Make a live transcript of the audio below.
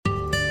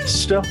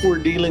stuff we're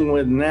dealing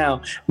with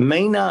now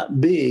may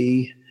not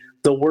be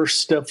the worst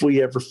stuff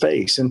we ever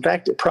face. In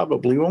fact, it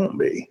probably won't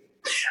be.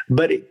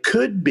 But it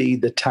could be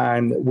the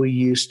time that we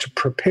use to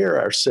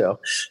prepare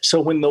ourselves. So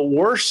when the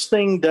worst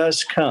thing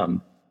does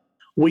come,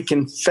 we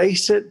can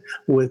face it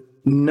with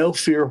no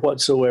fear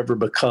whatsoever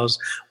because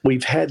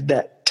we've had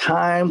that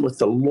time with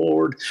the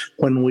Lord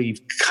when we've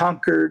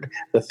conquered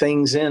the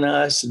things in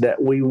us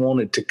that we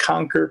wanted to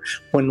conquer,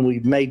 when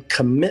we've made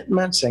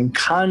commitments and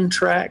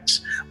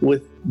contracts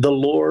with the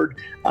Lord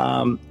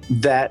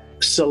that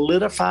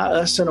solidify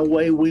us in a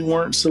way we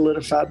weren't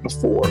solidified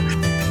before.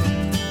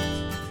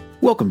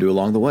 Welcome to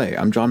Along the Way.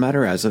 I'm John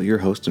Matarazza, your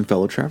host and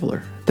fellow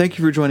traveler. Thank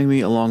you for joining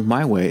me along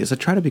my way as I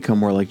try to become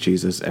more like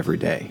Jesus every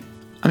day.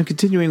 I'm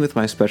continuing with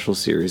my special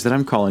series that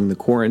I'm calling the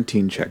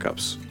Quarantine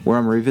Checkups, where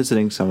I'm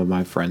revisiting some of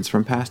my friends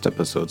from past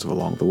episodes of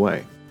Along the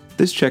Way.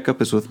 This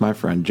checkup is with my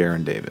friend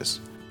Jaron Davis.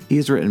 He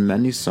has written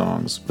many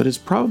songs, but is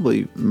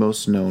probably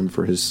most known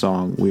for his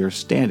song We Are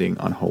Standing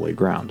on Holy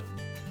Ground.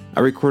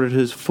 I recorded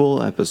his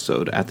full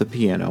episode at the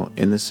piano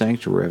in the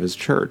sanctuary of his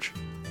church,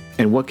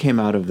 and what came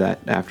out of that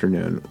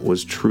afternoon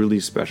was truly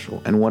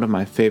special and one of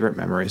my favorite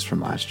memories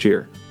from last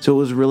year, so it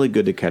was really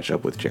good to catch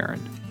up with Jaron.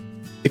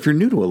 If you're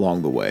new to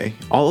Along the Way,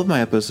 all of my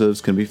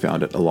episodes can be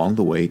found at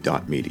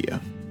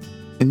alongtheway.media.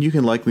 And you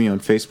can like me on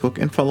Facebook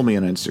and follow me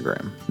on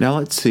Instagram. Now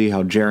let's see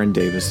how Jaron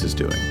Davis is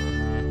doing.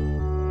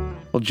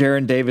 Well,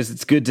 Jaron Davis,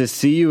 it's good to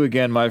see you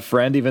again, my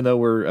friend, even though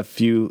we're a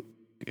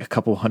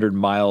couple hundred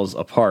miles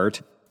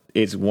apart.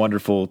 It's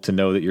wonderful to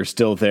know that you're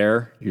still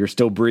there, you're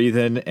still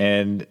breathing,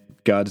 and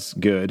God's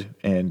good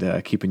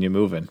and keeping you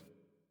moving.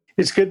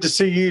 It's good to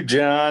see you,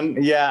 John.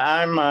 Yeah,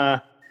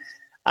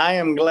 I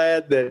am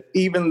glad that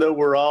even though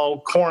we're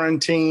all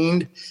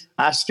quarantined,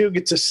 I still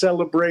get to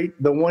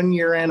celebrate the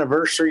 1-year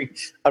anniversary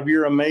of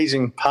your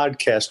amazing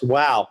podcast.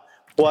 Wow.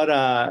 What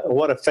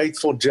a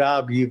faithful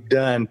job you've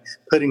done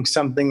putting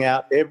something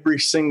out every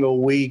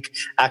single week.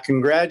 I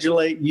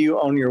congratulate you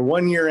on your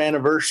 1-year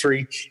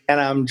anniversary,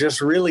 and I'm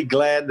just really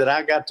glad that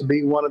I got to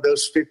be one of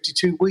those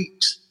 52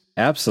 weeks.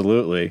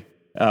 Absolutely.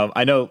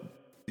 I know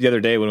the other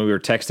day when we were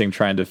texting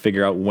trying to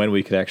figure out when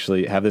we could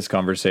actually have this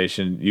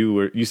conversation,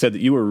 you said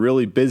that you were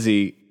really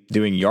busy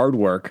doing yard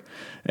work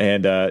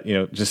and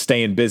just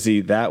staying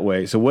busy that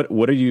way. So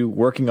what are you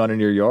working on in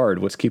your yard?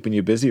 What's keeping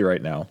you busy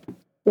right now?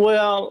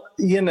 Well,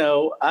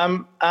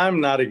 I'm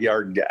not a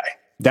yard guy.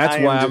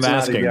 That's why I'm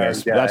asking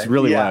this. Guy. That's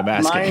really why I'm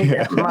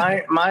asking.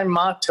 My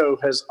motto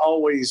has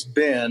always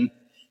been,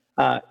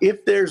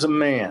 if there's a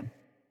man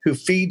who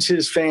feeds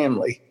his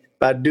family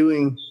by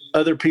doing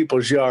other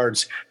people's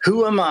yards,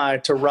 who am I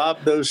to rob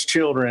those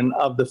children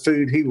of the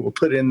food he will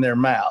put in their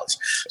mouths?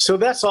 So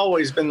that's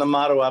always been the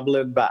motto I've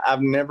lived by.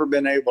 I've never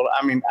been able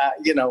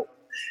to,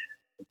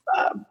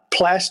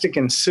 plastic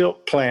and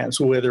silk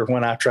plants wither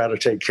when I try to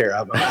take care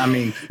of them. I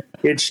mean,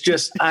 it's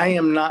just, I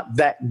am not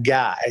that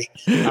guy.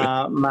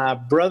 My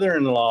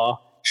brother-in-law,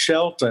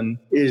 Shelton,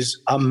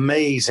 is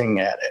amazing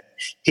at it.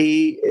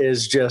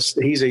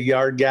 He's a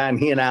yard guy, and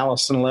he and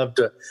Allison love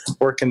to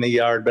work in the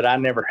yard, but I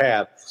never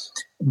have.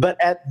 But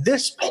at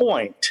this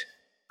point,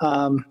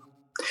 I've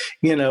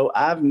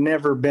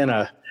never been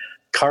a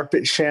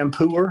carpet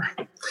shampooer.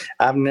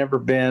 I've never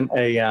been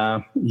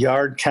a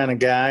yard kind of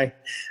guy.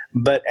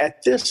 But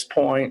at this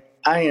point,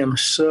 I am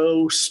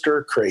so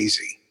stir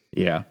crazy.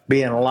 Yeah.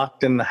 Being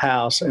locked in the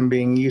house and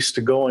being used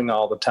to going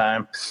all the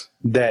time,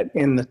 that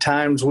in the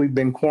times we've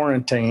been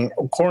quarantined,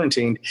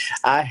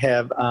 I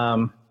have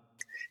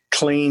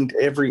cleaned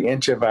every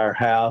inch of our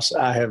house.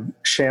 I have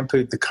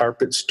shampooed the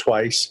carpets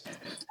twice.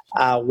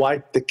 I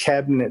wipe the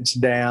cabinets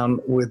down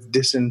with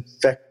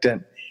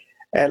disinfectant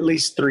at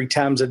least 3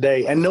 times a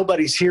day, and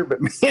nobody's here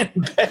but me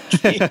and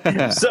Becky.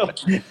 So,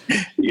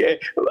 yeah,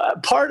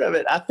 part of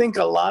it, I think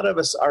a lot of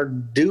us are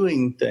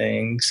doing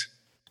things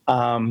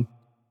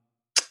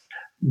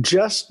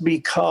just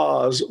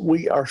because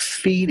we are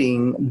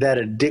feeding that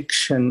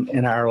addiction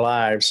in our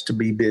lives to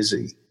be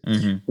busy.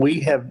 Mm-hmm.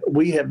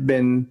 We have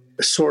been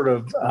sort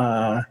of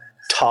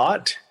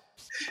taught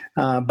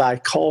by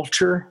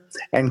culture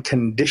and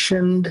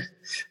conditioned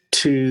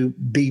to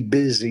be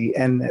busy,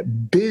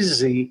 and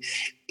busy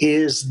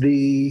is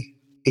the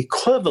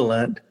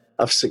equivalent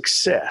of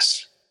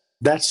success.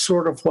 That's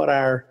sort of what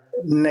our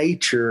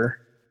nature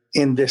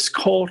in this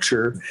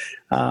culture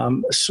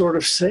sort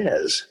of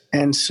says.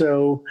 And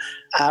so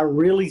I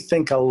really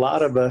think a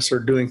lot of us are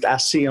doing, I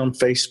see on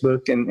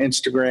Facebook and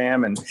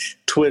Instagram and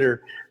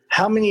Twitter,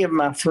 how many of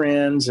my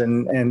friends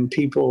and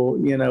people,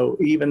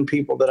 even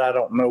people that I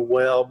don't know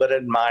well but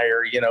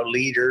admire,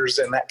 leaders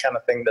and that kind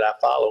of thing that I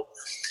follow,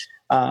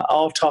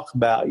 all talk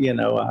about,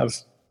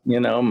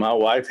 my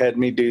wife had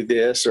me do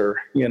this, or,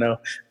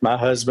 my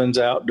husband's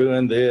out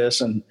doing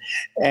this. And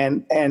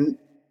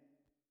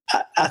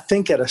I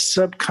think at a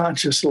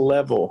subconscious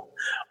level,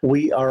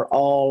 we are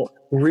all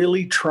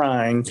really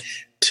trying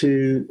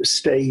to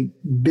stay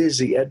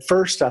busy. At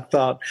first I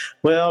thought,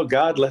 well,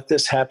 God let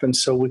this happen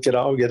so we could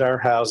all get our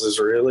houses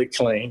really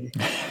clean.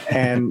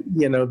 And,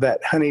 that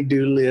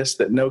honey-do list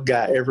that no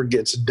guy ever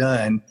gets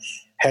done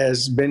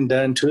has been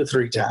done 2 or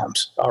 3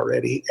 times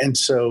already. And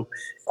so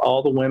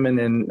all the women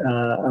in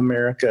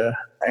America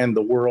and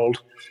the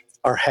world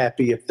are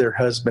happy if their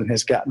husband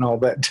has gotten all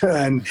that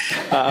done.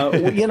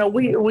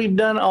 We've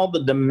done all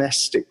the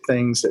domestic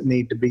things that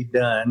need to be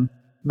done.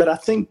 But I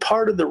think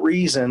part of the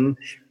reason,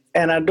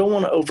 and I don't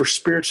want to over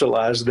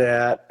spiritualize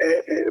that,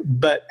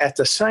 but at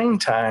the same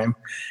time,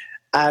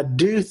 I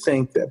do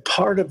think that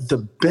part of the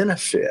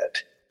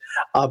benefit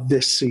of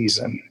this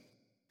season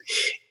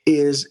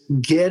is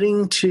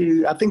getting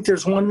to, I think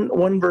there's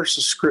one verse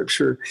of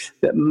scripture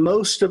that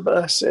most of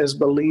us as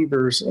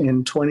believers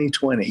in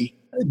 2020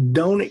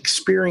 don't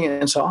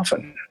experience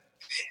often.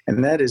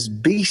 And that is,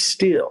 be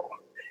still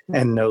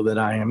and know that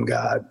I am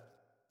God.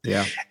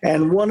 Yeah.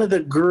 And one of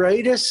the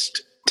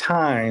greatest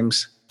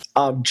times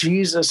of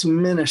Jesus'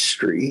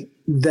 ministry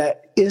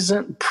that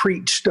isn't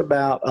preached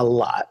about a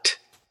lot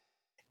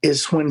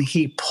is when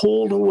he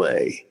pulled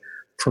away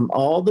from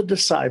all the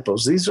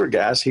disciples. These are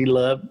guys he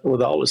loved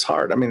with all his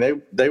heart. I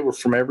mean, they were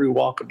from every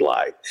walk of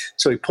life.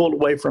 So he pulled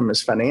away from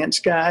his finance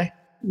guy,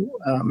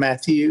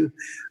 Matthew.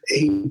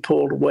 He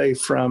pulled away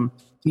from,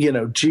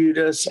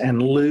 Judas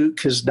and Luke,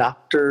 his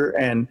doctor,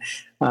 and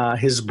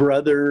his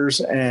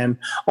brothers, and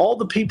all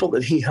the people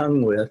that he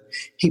hung with.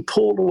 He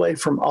pulled away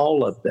from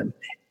all of them.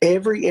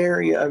 Every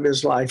area of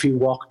his life, he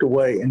walked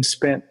away and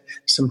spent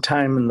some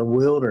time in the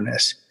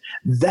wilderness.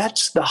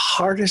 That's the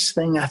hardest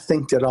thing I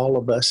think that all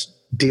of us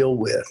deal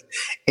with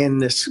in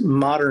this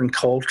modern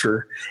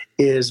culture,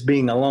 is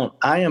being alone.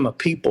 I am a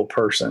people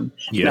person.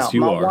 Yes,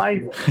 now, you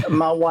are.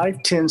 My wife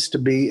tends to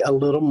be a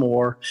little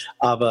more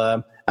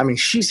of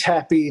she's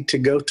happy to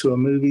go to a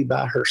movie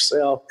by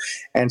herself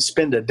and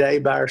spend a day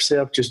by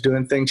herself just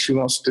doing things she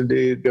wants to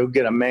do, go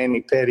get a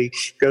mani-pedi,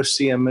 go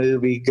see a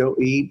movie, go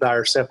eat by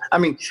herself. I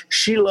mean,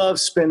 she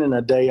loves spending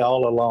a day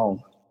all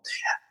alone.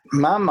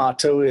 My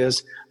motto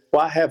is,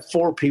 why have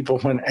 4 people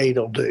when 8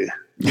 will do?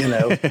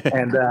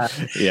 And,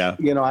 yeah.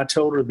 I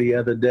told her the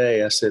other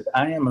day, I said,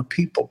 I am a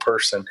people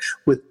person.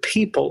 With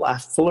people, I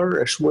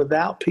flourish.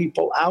 Without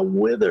people, I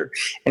wither.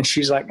 And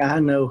she's like, I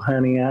know,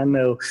 honey, I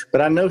know. But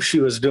I know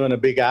she was doing a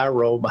big eye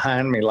roll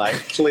behind me, like,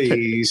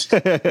 please,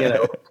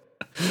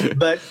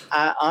 But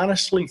I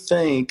honestly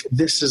think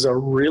this is a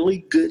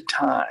really good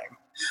time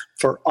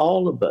for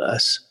all of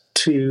us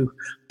to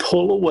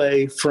pull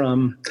away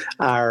from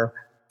our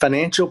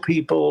financial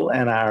people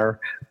and our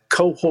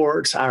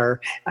cohorts,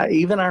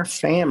 even our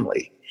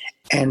family,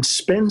 and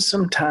spend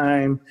some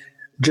time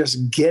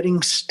just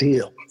getting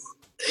still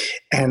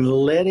and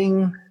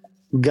letting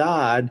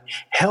God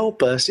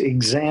help us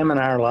examine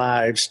our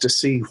lives to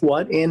see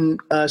what in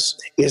us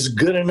is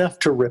good enough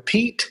to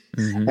repeat,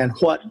 and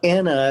what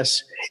in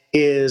us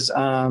is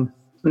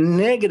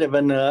negative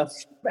enough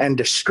and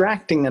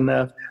distracting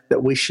enough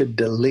that we should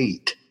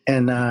delete.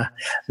 And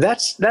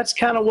that's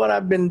kind of what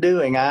I've been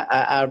doing.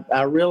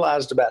 I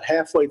realized about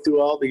halfway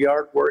through all the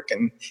yard work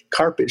and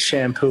carpet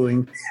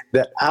shampooing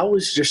that I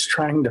was just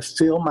trying to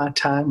fill my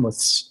time with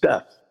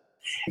stuff.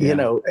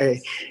 Yeah.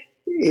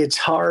 It's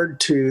hard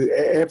to,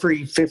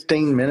 every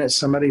 15 minutes,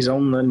 somebody's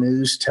on the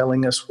news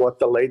telling us what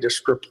the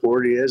latest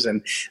report is.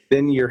 And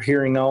then you're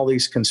hearing all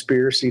these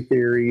conspiracy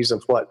theories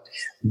of what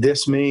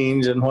this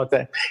means and what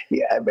that.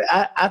 Yeah,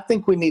 I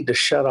think we need to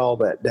shut all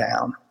that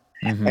down.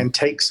 And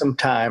take some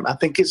time. I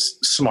think it's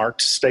smart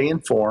to stay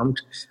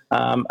informed.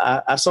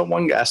 I saw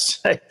one guy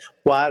say,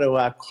 why do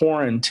I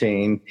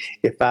quarantine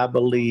if I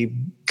believe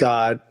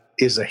God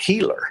is a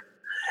healer?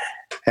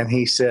 And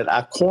he said,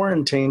 I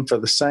quarantine for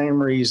the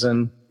same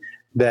reason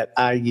that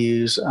I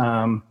use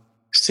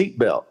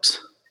seatbelts.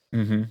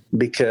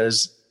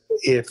 Because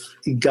if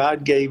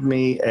God gave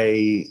me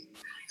a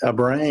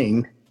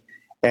brain,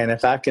 and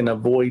if I can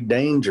avoid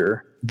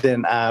danger,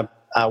 then I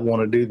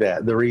want to do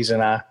that. The reason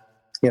I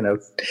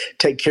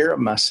take care of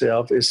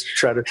myself is to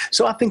try to.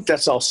 So I think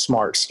that's all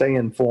smart, stay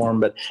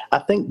informed. But I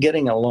think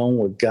getting alone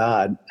with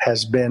God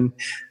has been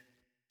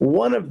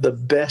one of the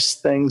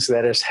best things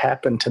that has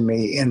happened to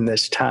me in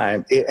this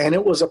time. And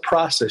it was a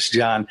process,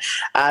 John.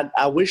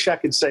 I wish I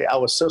could say I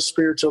was so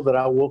spiritual that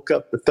I woke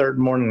up the third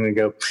morning and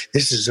go,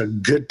 this is a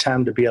good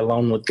time to be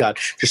alone with God,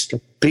 just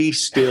to be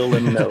still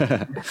and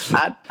know.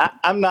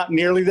 I'm not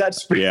nearly that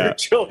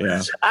spiritual.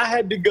 Yeah. I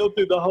had to go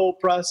through the whole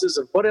process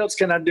of what else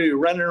can I do,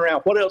 running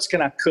around, what else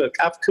can I cook?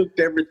 I've cooked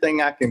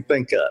everything I can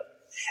think of.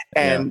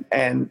 And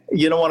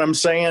you know what I'm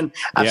saying?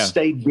 I've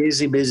stayed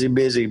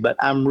busy, but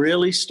I'm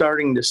really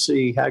starting to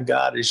see how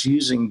God is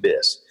using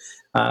this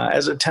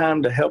as a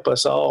time to help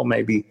us all,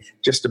 maybe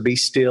just to be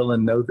still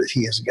and know that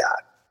He is God.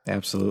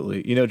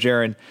 Absolutely.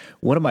 Jaron,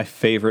 one of my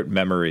favorite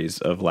memories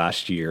of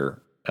last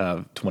year,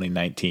 of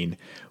 2019,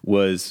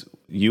 was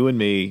you and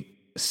me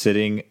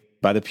sitting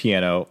by the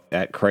piano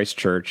at Christ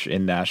Church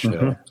in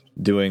Nashville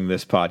doing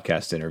this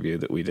podcast interview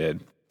that we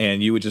did.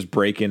 And you would just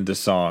break into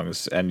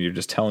songs and you're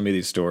just telling me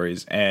these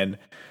stories. And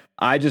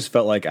I just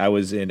felt like I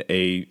was in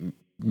a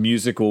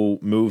musical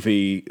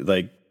movie,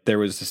 like there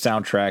was the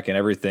soundtrack and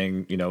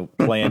everything,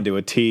 planned to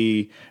a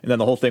T. And then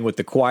the whole thing with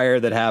the choir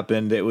that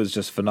happened, it was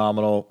just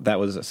phenomenal. That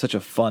was such a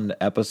fun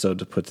episode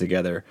to put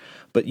together.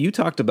 But you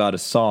talked about a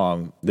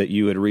song that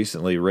you had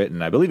recently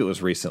written. I believe it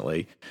was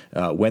recently,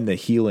 When the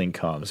Healing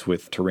Comes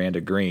with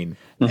Taranda Green.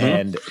 Mm-hmm.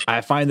 And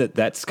I find that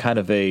that's kind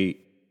of an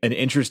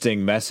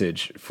interesting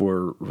message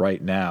for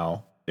right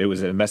now. It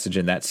was a message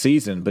in that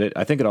season, but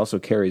I think it also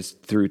carries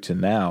through to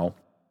now.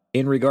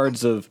 In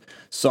regards of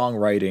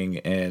songwriting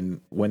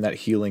and when that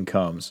healing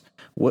comes,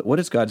 what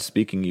is God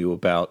speaking to you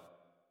about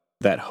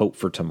that hope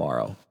for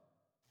tomorrow?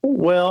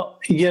 Well,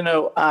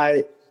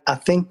 I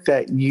think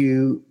that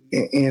you,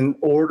 in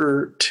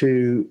order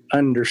to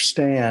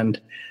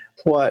understand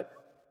what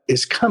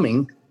is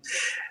coming,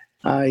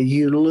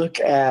 you look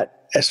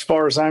at, as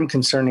far as I'm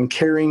concerned, and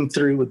carrying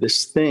through with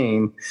this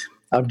theme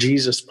of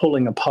Jesus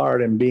pulling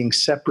apart and being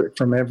separate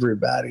from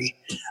everybody.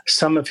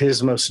 Some of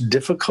his most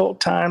difficult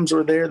times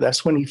were there.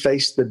 That's when he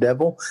faced the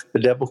devil.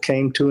 The devil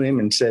came to him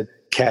and said,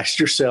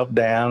 cast yourself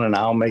down and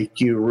I'll make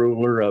you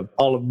ruler of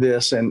all of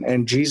this.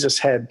 And Jesus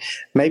had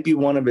maybe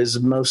one of his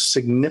most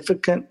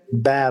significant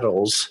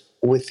battles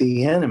with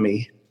the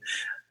enemy.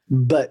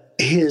 But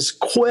his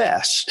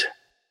quest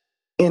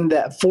in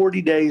that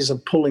 40 days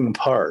of pulling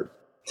apart,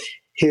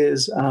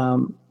 his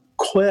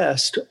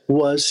quest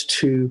was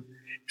to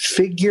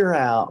figure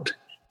out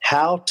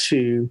how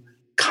to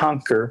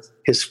conquer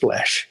his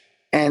flesh.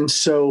 And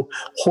so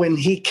when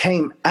he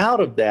came out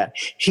of that,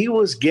 he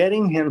was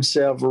getting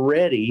himself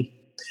ready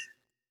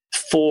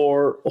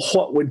for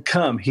what would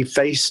come. He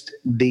faced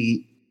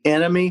the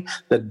enemy,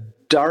 the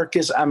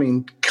darkest,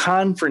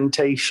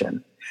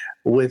 confrontation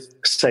with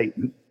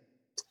Satan.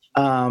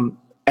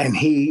 And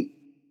he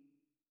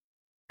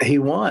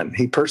won.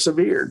 He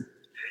persevered.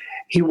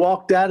 He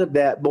walked out of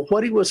that. But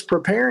what he was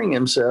preparing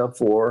himself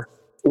for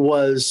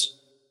was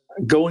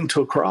going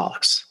to a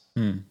cross.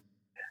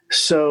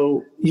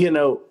 So,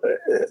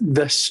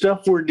 the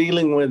stuff we're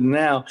dealing with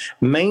now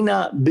may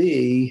not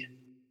be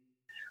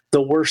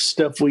the worst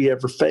stuff we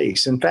ever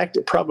face. In fact,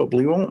 it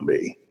probably won't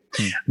be.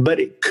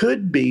 But it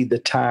could be the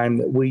time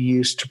that we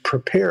use to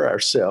prepare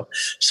ourselves.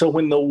 So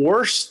when the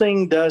worst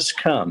thing does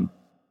come,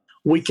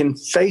 we can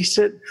face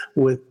it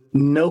with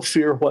no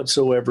fear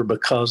whatsoever,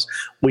 because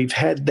we've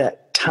had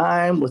that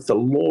time with the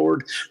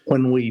Lord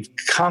when we've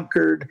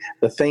conquered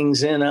the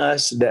things in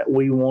us that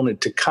we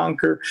wanted to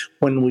conquer,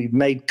 when we've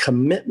made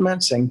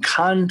commitments and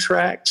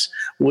contracts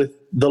with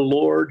the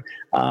Lord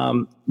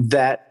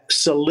that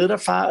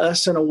solidify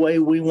us in a way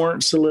we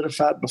weren't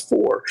solidified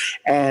before.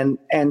 And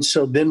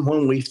so then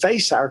when we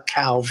face our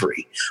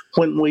Calvary,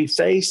 when we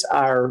face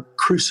our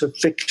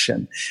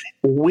crucifixion,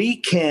 we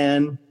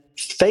can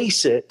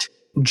face it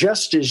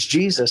just as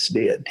Jesus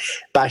did,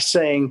 by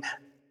saying,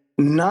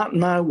 not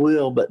my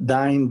will, but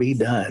thine be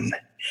done.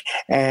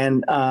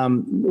 And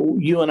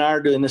you and I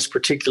are doing this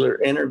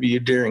particular interview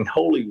during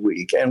Holy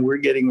Week, and we're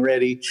getting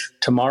ready.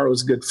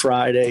 Tomorrow's Good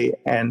Friday,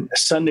 and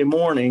Sunday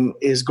morning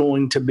is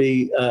going to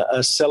be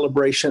a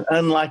celebration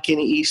unlike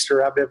any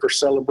Easter I've ever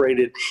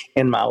celebrated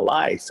in my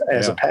life.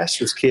 As a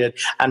pastor's kid,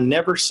 I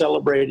never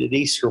celebrated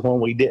Easter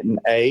when we didn't,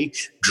 A,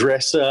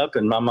 dress up,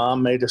 and my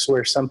mom made us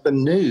wear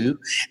something new,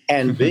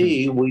 and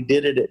B, we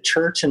did it at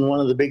church in one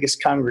of the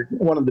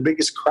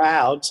biggest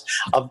crowds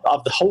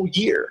of the whole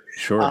year.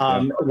 Sure.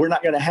 We're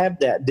not going to have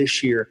that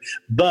this year,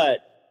 but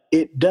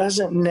it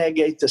doesn't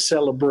negate the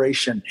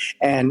celebration.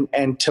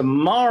 And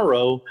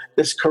tomorrow,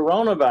 this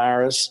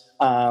coronavirus,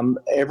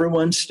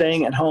 everyone's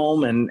staying at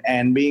home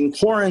and being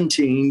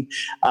quarantined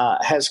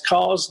has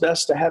caused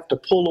us to have to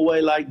pull away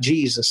like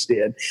Jesus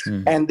did.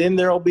 And then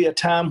there'll be a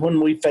time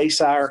when we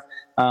face our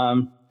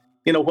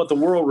what the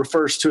world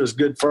refers to as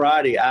Good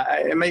Friday.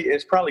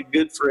 It's probably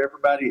good for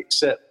everybody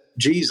except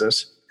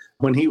Jesus.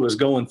 When he was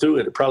going through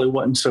it, it probably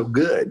wasn't so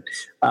good.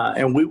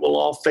 And we will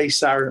all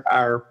face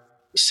our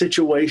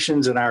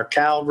situations and our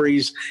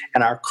Calvaries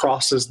and our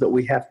crosses that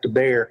we have to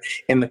bear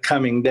in the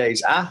coming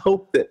days. I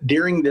hope that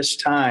during this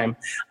time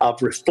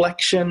of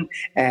reflection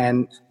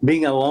and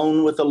being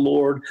alone with the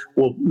Lord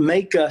will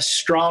make us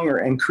stronger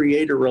and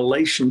create a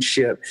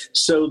relationship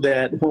so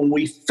that when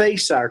we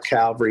face our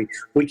Calvary,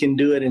 we can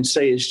do it and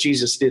say, as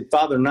Jesus did,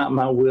 Father, not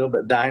my will,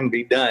 but thine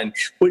be done,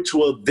 which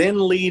will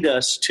then lead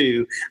us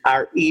to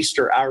our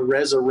Easter, our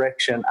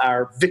resurrection,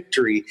 our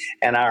victory,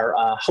 and our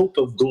hope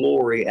of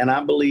glory. And I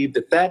believe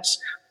that that's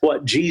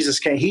what Jesus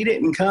came. He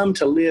didn't come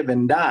to live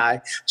and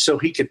die so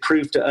he could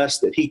prove to us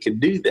that he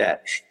could do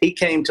that. He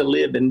came to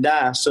live and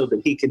die so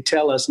that he could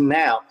tell us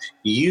now,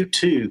 you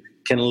too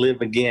can live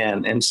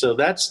again. And so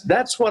that's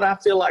what I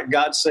feel like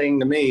God's saying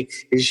to me,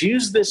 is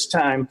use this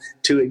time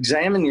to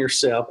examine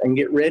yourself and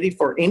get ready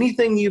for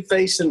anything you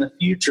face in the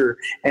future,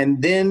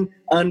 and then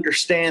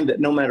understand that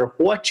no matter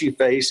what you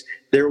face,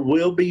 there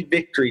will be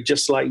victory,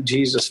 just like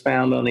Jesus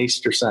found on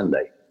Easter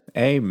Sunday.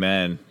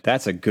 Amen.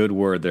 That's a good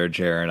word there,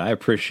 Jaron. I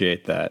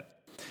appreciate that.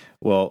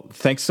 Well,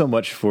 thanks so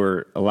much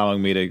for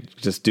allowing me to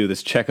just do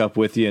this checkup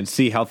with you and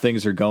see how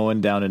things are going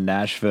down in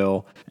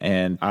Nashville.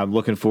 And I'm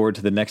looking forward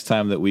to the next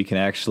time that we can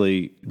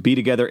actually be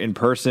together in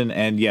person.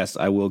 And yes,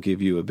 I will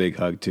give you a big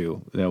hug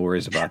too. No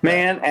worries about that.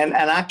 Man, and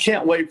I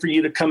can't wait for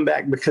you to come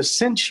back, because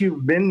since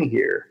you've been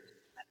here,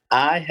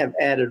 I have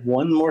added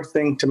one more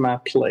thing to my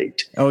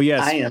plate. Oh,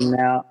 yes. I am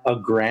now a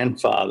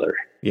grandfather.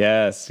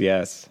 Yes,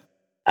 yes.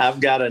 I've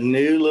got a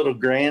new little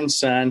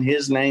grandson.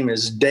 His name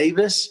is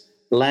Davis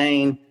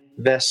Lane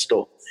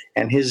Vestal,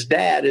 and his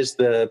dad is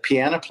the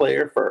piano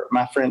player for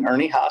my friend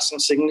Ernie Haas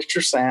and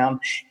Signature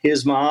Sound.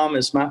 His mom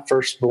is my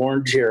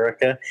firstborn,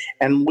 Jerica,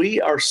 and we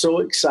are so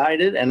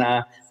excited. And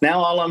now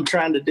all I'm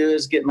trying to do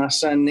is get my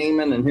son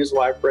Neiman and his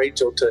wife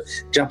Rachel to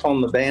jump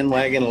on the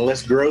bandwagon and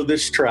let's grow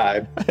this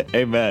tribe.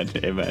 Amen,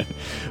 amen.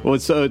 Well,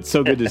 it's so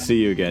good to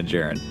see you again,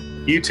 Jaron.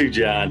 You too,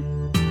 John.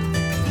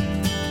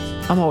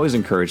 I'm always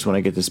encouraged when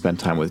I get to spend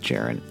time with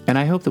Jaron, and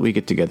I hope that we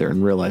get together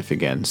in real life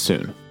again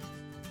soon.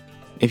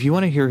 If you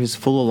want to hear his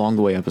full Along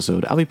the Way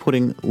episode, I'll be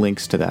putting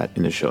links to that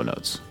in the show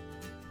notes.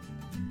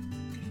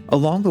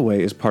 Along the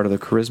Way is part of the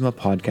Charisma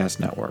Podcast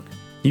Network.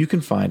 You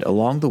can find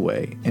Along the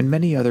Way and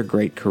many other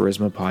great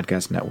Charisma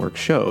Podcast Network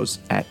shows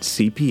at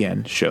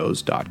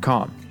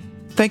cpnshows.com.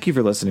 Thank you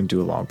for listening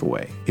to Along the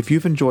Way. If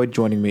you've enjoyed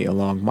joining me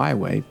along my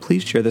way,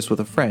 please share this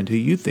with a friend who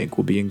you think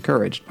will be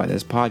encouraged by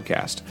this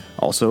podcast.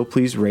 Also,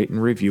 please rate and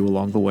review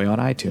Along the Way on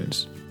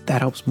iTunes.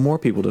 That helps more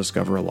people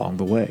discover Along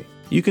the Way.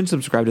 You can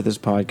subscribe to this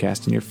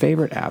podcast in your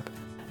favorite app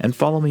and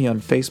follow me on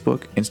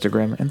Facebook,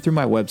 Instagram, and through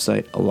my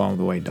website,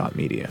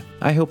 alongtheway.media.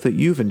 I hope that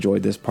you've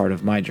enjoyed this part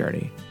of my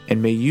journey,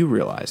 and may you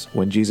realize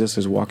when Jesus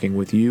is walking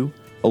with you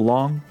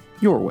along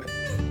your way.